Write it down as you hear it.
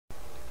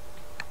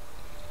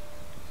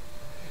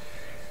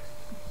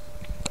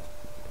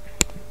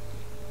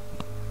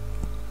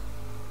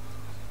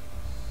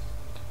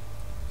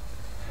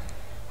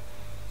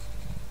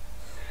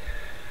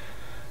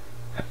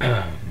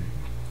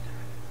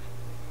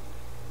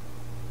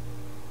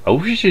I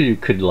wish you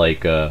could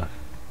like go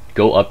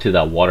up to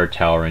that water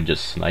tower and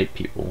just snipe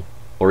people,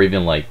 or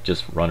even like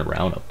just run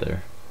around up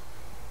there.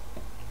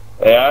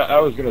 Hey, I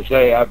was gonna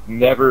say I've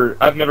never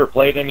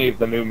played any of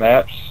the new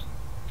maps,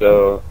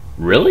 so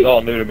Really? it's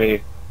all new to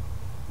me.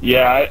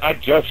 Yeah, I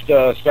just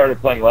started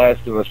playing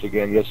Last of Us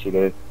again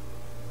yesterday.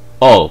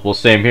 Oh, well,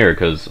 same here,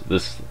 because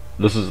this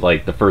is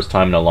like the first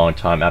time in a long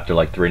time after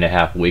like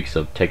 3.5 weeks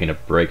of taking a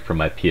break from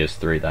my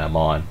PS3 that I'm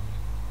on.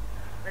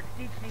 Let's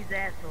teach these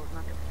assholes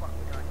not to fuck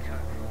with our turf.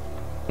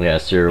 Yeah,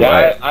 sir.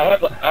 Yeah, I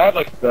have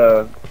like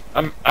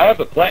I have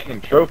the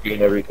platinum trophy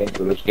and everything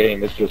for this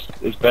game.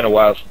 It's been a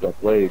while since I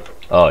played.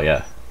 Oh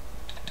yeah.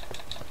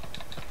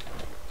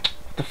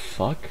 What the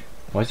fuck?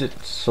 Why is it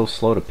so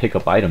slow to pick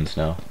up items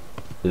now?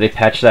 Did they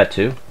patch that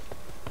too?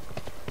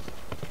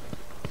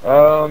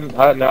 No,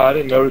 I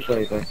didn't notice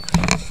anything.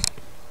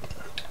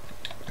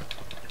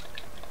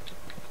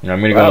 You know,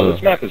 I'm gonna Wow, go.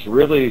 this map is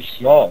really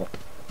small.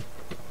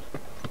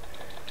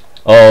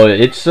 Oh,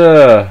 it's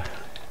a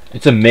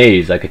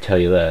maze. I could tell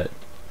you that.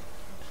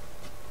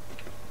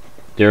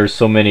 There are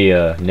so many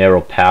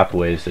narrow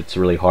pathways. It's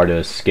really hard to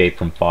escape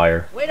from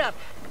fire. Wait up.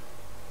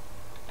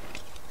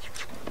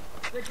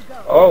 Good to go.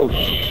 Oh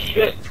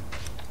shit!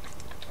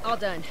 All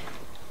done.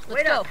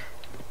 Let's go.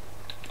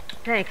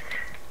 Thanks.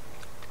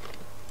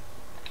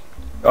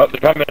 Oh, they're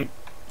coming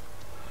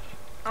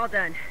All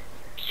done.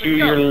 to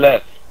your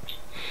left.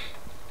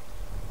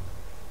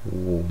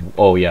 Ooh,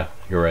 oh yeah,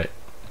 you're right.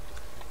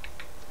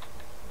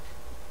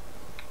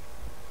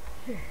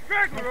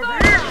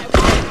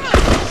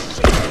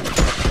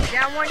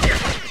 Down one here.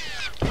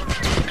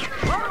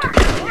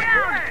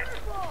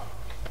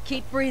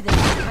 Keep breathing.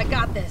 I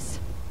got this.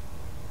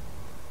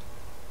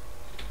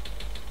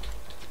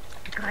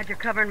 Glad you're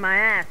covering my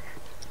ass.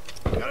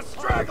 Got a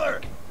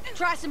straggler!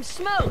 Try some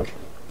smoke.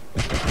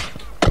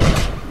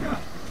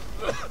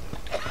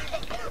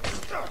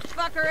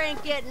 Fucker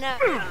ain't getting up.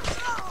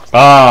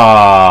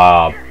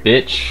 Ah,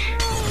 bitch.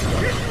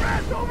 Get your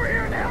ass over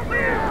here and help me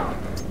out!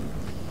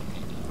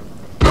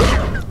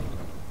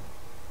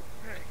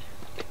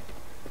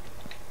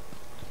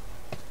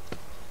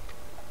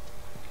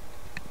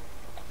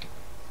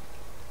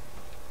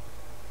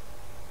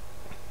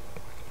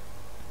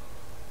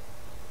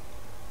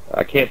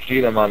 I can't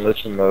see them on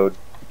listen mode.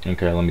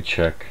 Okay, let me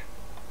check.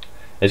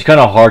 It's kind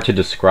of hard to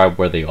describe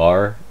where they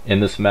are in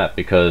this map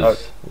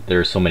because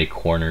there's so many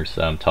corners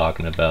that I'm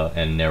talking about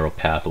and narrow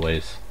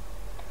pathways.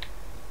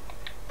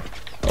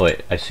 Oh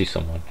wait, I see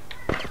someone.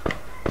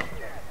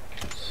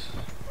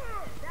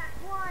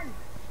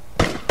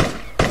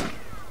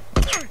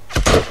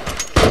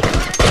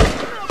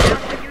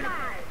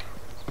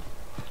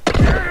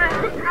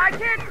 I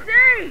can't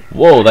see.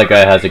 Whoa, that guy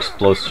has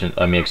explosion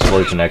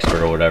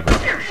expert or whatever.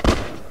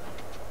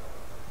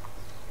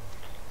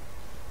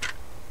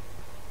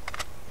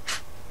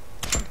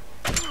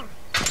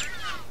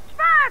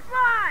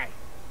 Firefly!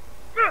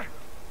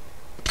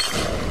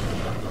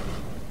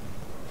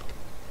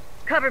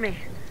 Cover me.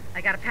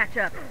 I gotta patch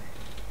up.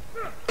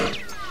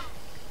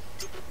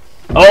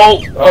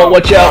 Oh,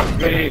 watch out!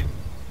 fuck me.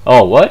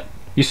 Oh, what?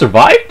 You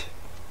survived?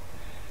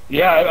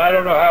 Yeah, I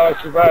don't know how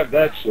I survived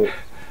that shit.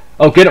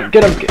 Oh, get him,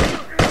 get him! Get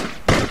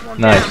him.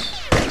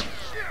 Nice.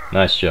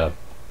 Nice job.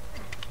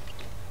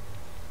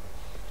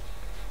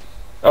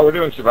 Oh, we're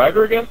doing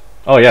Survivor again?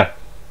 Oh, yeah.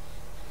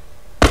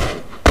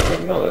 I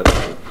didn't know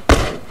that.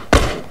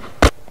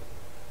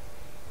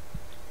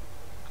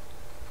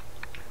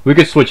 We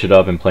could switch it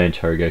up and play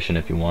interrogation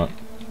if you want.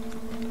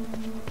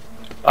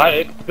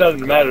 It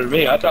doesn't matter to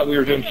me. I thought we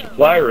were doing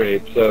supply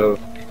raid, so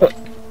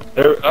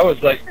I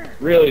was like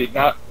really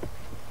not,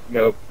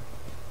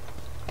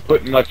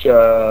 putting much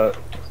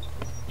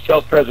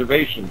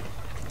self-preservation.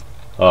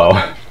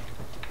 Oh.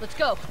 Let's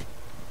go.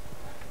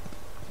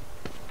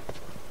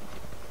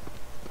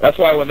 That's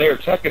why when they were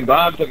chucking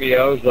bombs at me,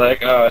 I was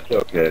like, oh, it's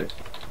okay.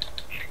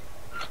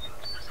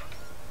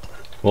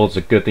 Well, it's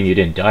a good thing you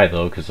didn't die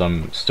though, because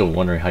I'm still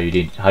wondering how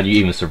you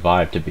even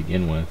survive to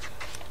begin with.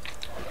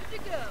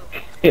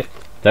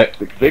 That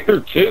They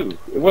threw two.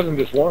 It wasn't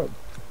just one.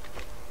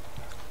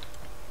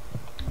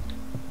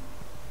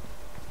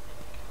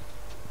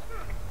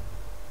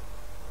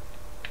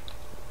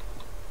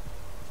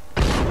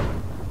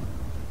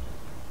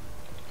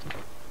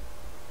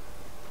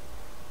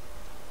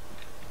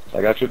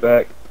 I got your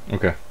back.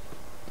 okay.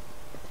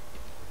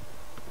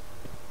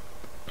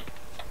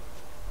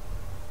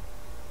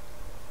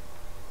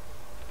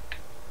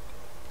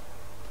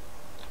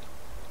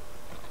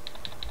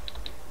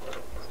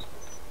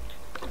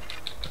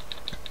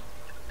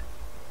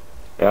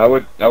 Yeah,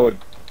 I would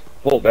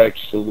pull back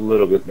just a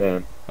little bit,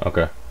 man.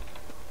 Okay.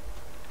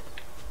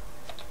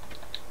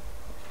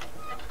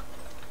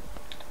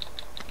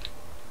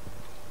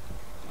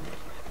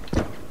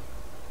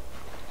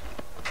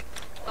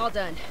 All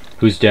done.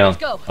 Who's down?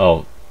 Let's go.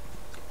 Oh,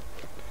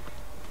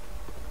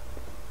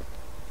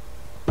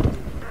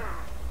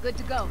 Good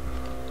to go.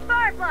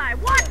 Firefly,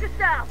 watch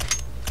yourself!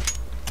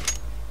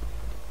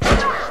 I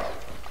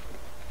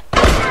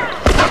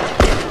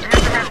have to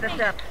wrap this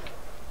up.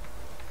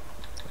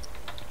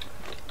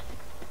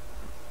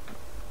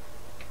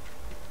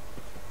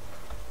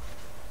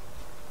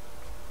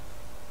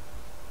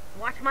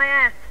 Watch my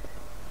ass.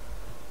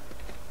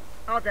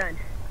 All done.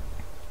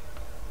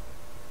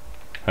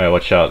 Alright,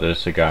 watch out.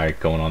 There's a guy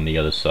going on the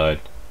other side.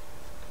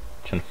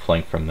 Trying to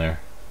flank from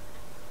there.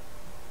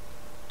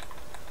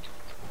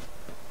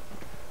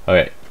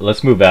 Okay,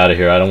 let's move out of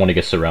here. I don't want to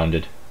get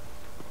surrounded.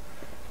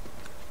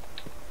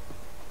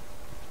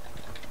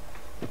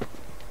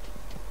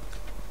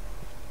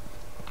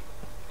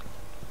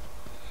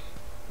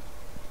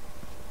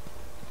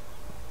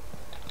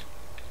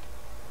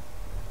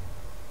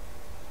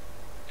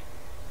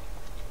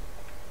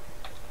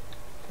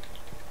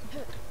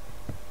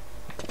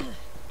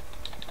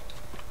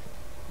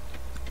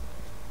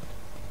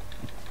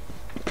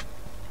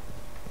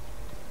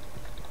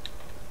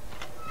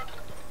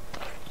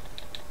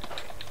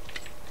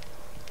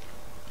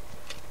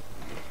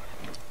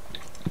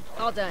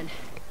 All done.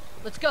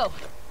 Let's go.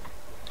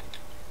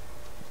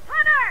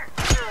 Hunter!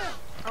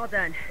 All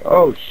done.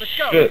 Oh Let's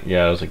go. shit!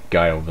 Yeah, there's a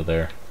guy over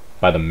there.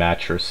 By the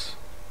mattress.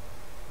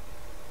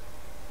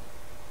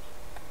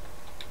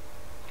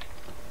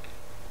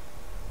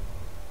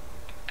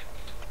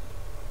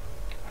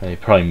 He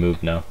probably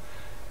moved now.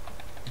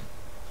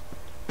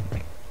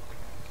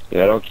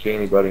 Yeah, I don't see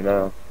anybody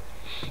now.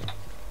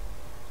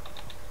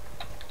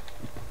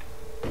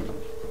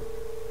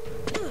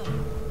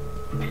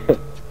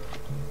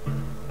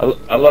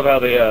 I love how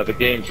the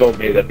game told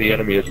me that the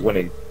enemy is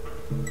winning.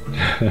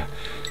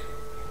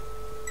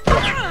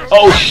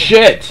 Oh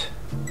shit!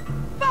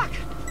 Fuck!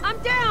 I'm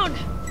down!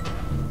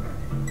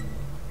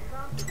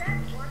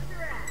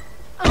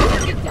 I'm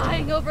fucking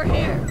dying over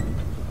here.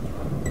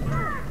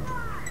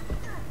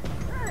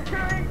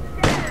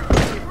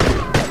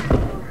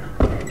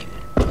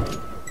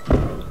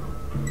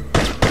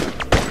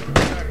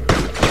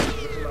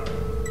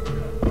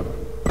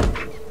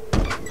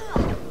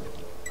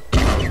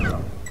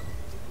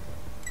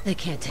 They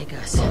can't take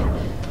us.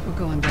 We're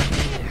going back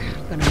later.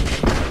 We're gonna make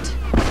it right.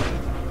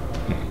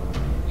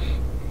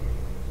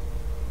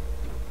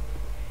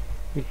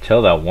 You can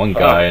tell that one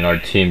guy in our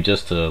team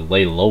just to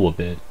lay low a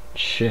bit.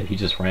 Shit, he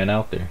just ran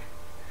out there.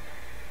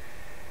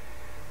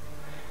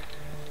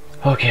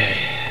 Okay.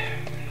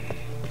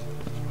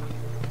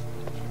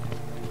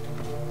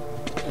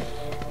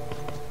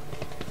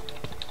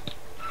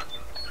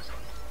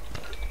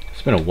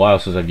 It's been a while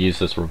since I've used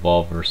this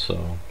revolver,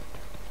 so...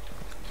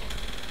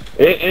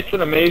 It's an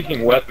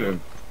amazing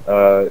weapon.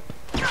 It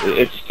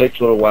just takes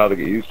a little while to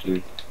get used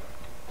to.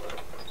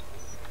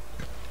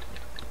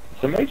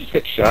 Somebody just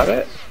get shot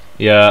at?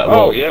 Yeah,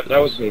 well, Oh, yeah, that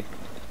was me.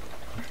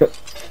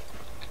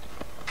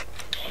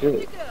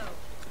 Shit.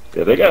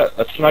 Yeah, they got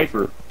a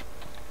sniper.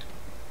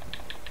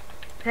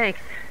 Thanks.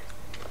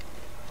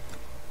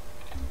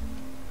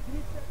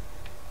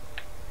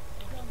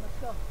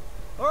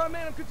 Alright,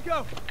 man, I'm good to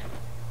go.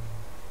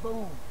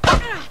 Boom.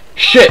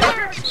 shit!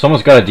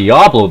 Someone's got a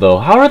Diablo, though.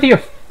 How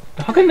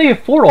can they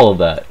afford all of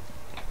that?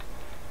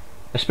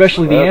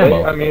 Especially the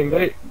ammo. I mean,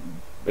 they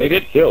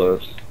did kill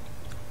us.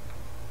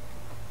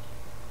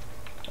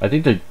 I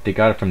think they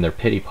got it from their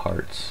pity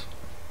parts.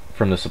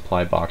 From the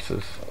supply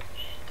boxes.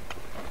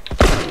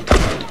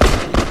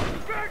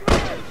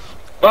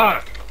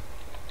 Fuck!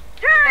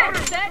 Turn!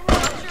 Set,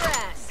 watch your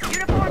ass.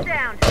 Uniform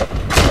down.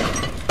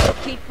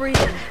 Keep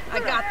breathing. I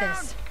got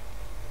this.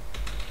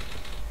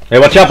 Hey,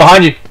 watch out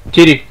behind you!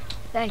 TD!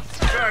 Thanks.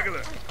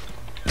 Straggler.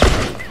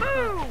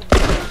 Boom!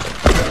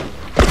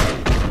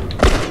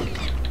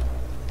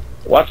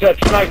 Watch that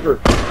sniper!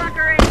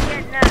 Fucker ain't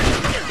getting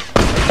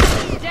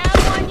us. Down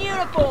one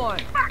uniform.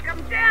 Fuck,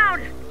 I'm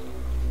down!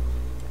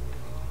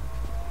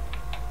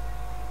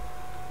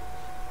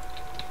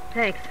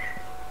 Thanks.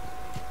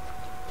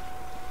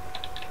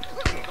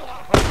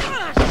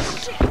 Ah,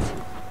 shit.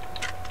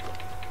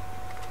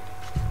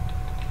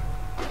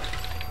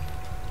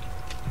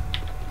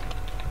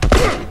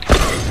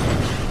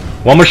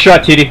 One more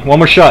shot, TD. One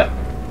more shot.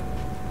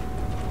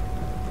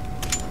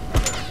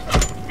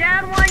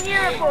 Down one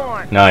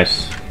uniform.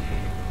 Nice.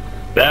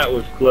 That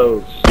was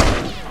close.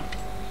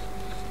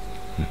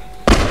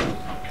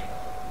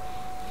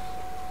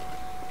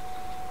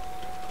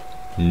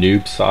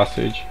 Noob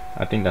Sausage.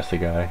 I think that's the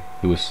guy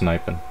who was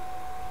sniping.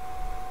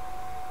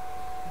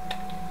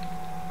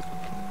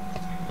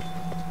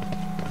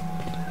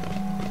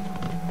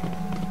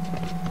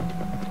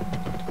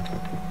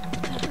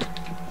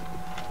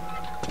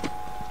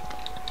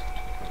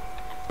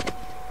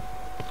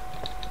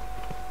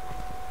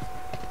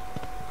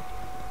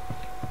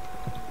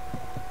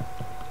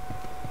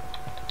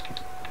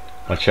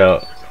 Watch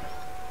out.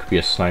 Could be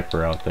a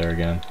sniper out there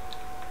again.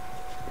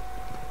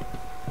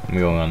 I'm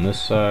going on this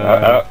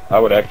side. I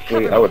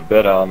would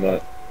bet on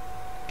that.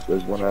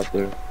 There's one out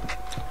there. Good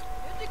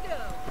to go.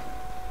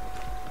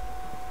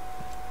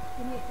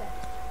 Give me a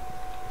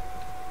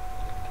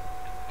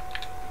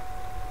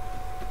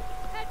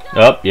sec.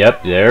 Oh,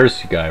 yep, there's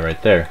the guy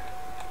right there.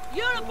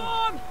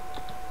 Uniform.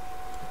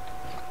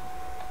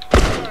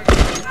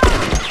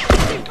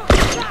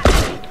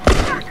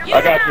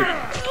 I got you.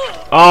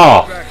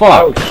 Oh, Oh,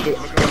 fuck! shit.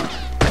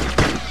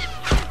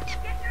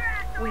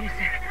 Wait a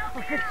sec.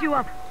 I'll fix you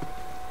up.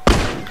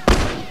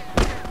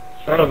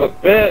 Son of a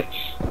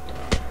bitch.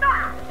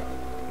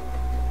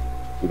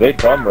 They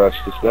bum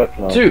rushed us that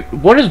time.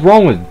 Dude, what is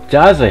wrong with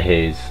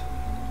Dazahaze?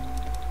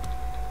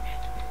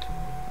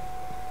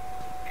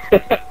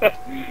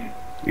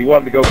 He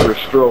wanted to go for a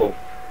stroll.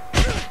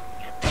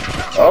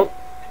 Oh.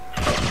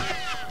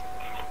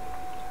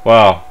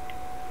 Wow.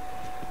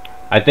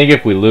 I think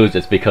if we lose,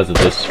 it's because of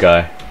this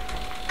guy.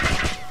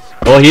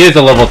 Well, he is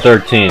a level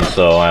 13,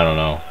 so I don't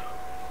know.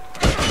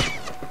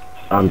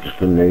 I'm just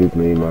a noob,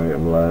 mate.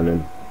 I'm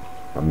learning.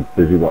 I'm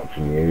busy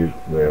watching you,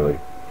 really.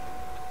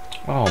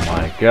 Oh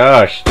my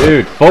gosh,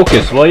 dude.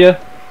 Focus, will ya?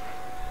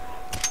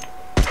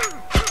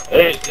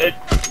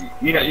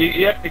 You know,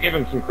 you have to give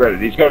him some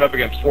credit. He's going up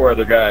against 4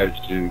 other guys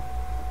to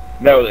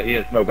know that he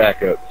has no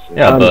backups.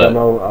 Yeah, but...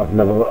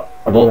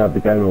 I've only had the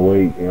game a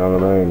week, you know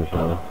what I mean?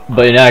 So.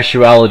 But in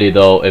actuality,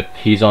 though, if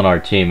he's on our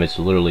team, it's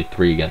literally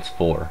 3 against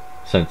 4.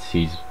 Since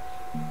he's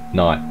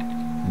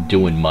not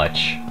doing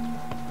much.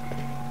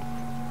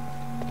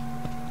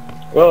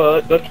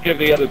 Well, let's give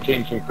the other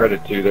team some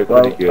credit, too. They're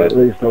pretty good. At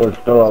least I was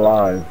still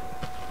alive.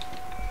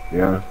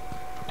 Yeah.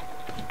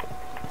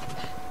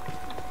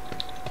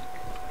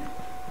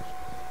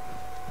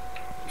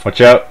 Watch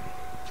out.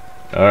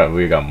 Alright,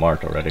 we got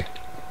marked already.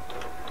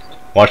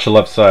 Watch the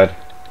left side.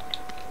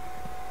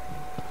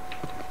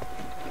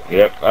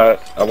 Yep, I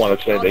want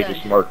to say All they done.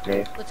 just marked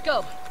me. Let's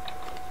go.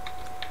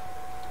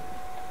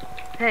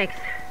 Thanks.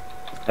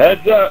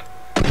 Heads up!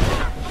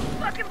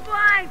 Fucking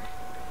blind!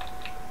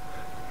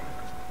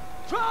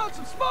 Try on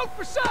some smoke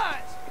for size.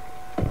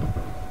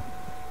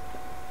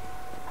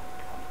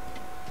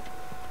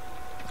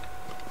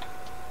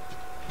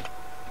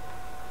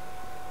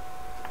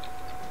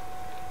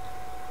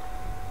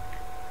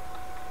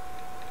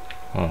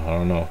 Oh, I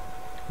don't know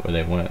where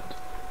they went.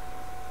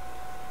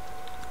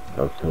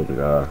 That's still the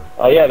guy.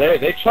 Oh yeah,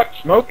 they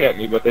chucked smoke at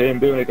me, but they didn't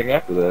do anything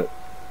after that.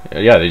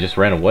 Yeah, they just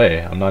ran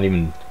away. I'm not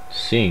even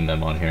seeing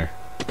them on here.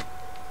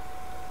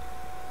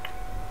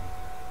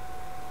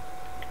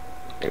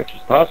 It's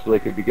just possible they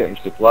could be getting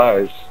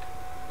supplies.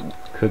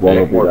 Could One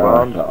be. of the more guys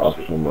bombs. set off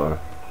somewhere.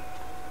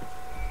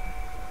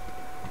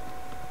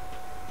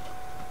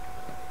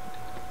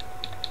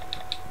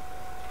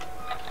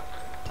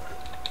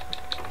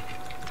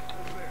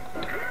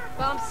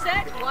 Bomb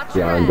set. Watch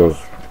Behind your us.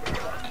 ass.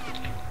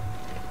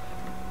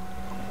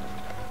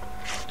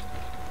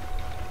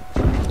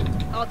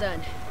 All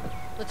done.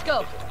 Let's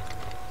go.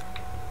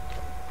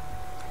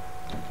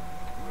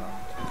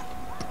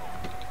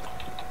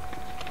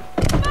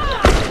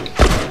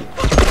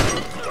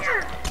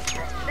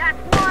 That's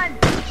one!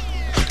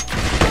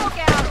 Smoke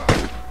out.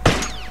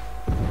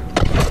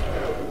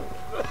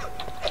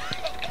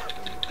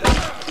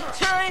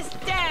 Tourist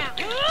down.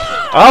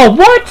 Oh,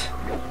 what?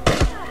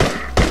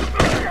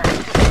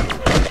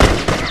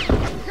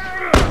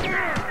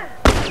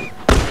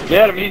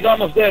 Get him, he's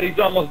almost dead, he's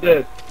almost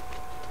dead.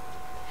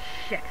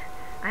 Shit.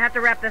 I have to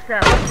wrap this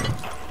up.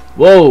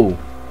 Whoa.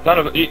 Son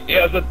of a, he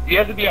has a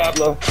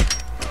Diablo.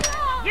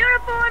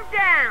 Uniform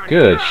down!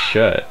 Good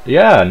shit.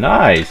 Yeah,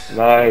 nice.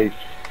 Nice.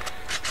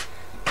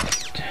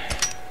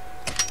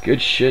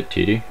 Good shit,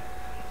 TD.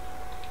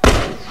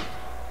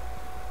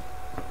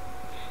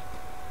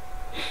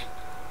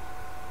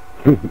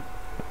 This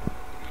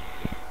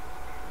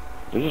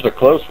is a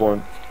close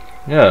one.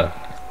 Yeah.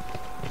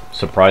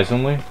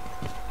 Surprisingly.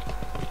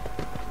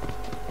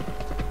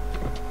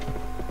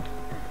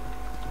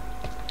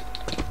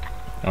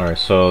 Alright,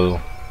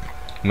 so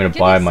I'm gonna Give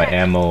buy me a my sec.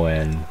 ammo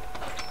and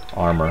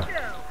armor.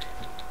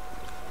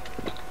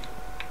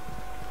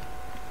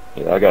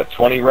 Yeah, I got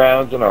 20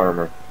 rounds in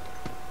armor.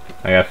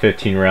 I got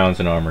 15 rounds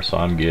in armor, so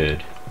I'm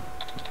good.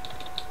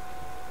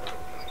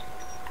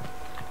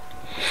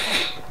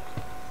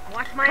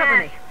 Watch my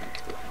ass.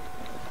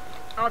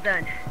 All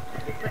done.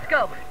 Let's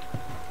go.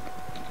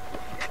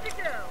 Good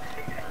to go.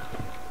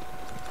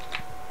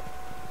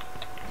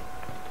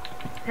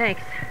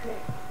 Thanks.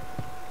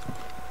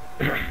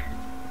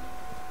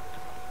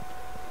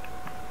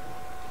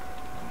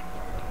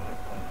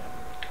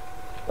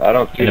 I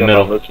don't see In the them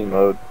middle. on listen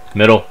mode.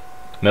 Middle.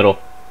 Middle.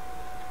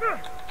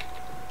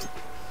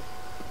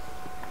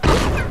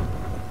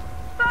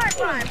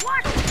 Firefly,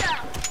 watch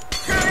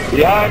yourself!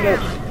 Behind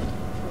us!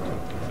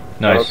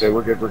 Nice. Okay,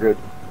 we're good, we're good.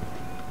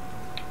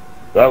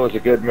 That was a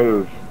good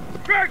move.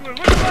 Straggler,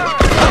 look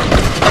alive.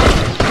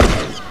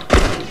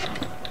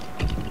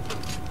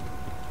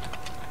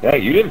 Yeah,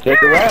 you didn't take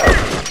a round.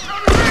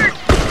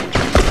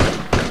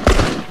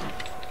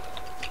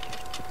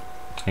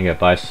 I gotta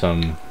buy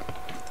some.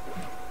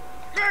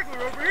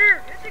 Straggler over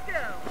here. Good to go.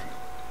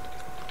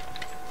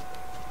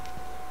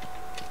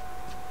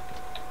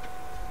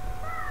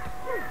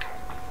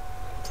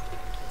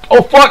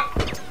 Oh fuck!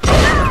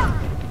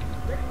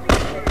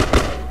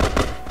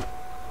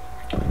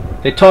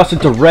 They tossed it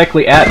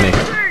directly at me.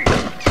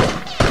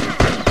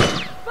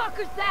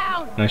 Fuckers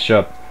down. Nice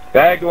job.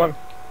 Bagged one.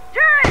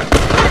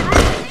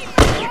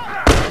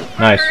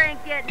 Nice. Fucker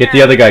ain't getting Get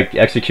the out. other guy.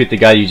 Execute the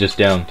guy you just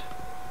downed.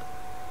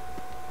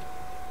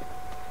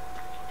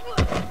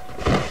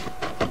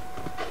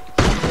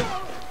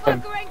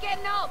 Fucker ain't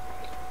getting up.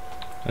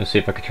 Let's see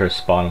if I can try to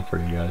spot him for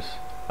you guys.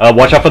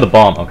 Watch out for the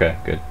bomb. Okay,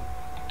 good.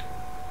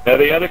 Now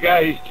the other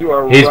guy, he's to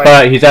our He's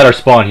right. he's at our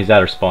spawn. He's at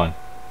our spawn.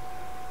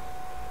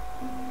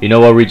 You know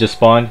where we just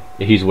spawned?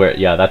 He's where.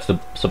 Yeah, that's the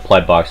supply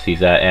box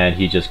he's at, and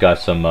he just got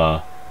some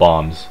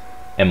bombs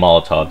and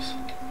Molotovs.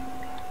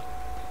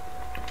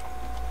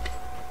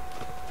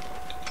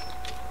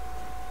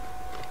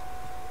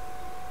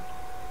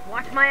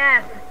 Watch my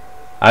ass.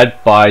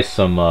 I'd buy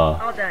some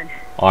All done.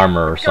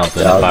 armor or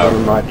something. Yeah, if I was I-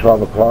 on my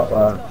 12 o'clock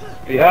there.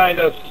 Behind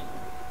us.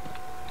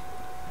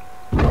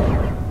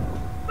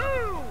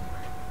 Boom!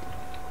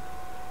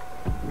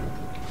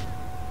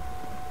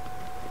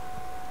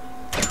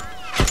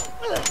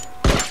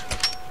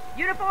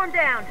 Uniform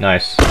down.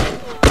 Nice.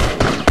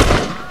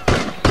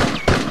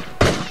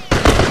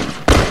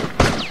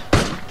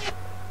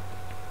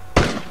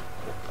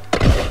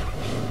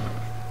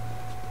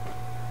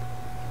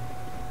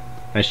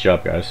 Nice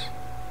job, guys.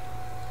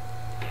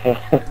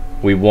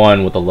 We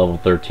won with a level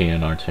 13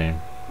 in our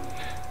team.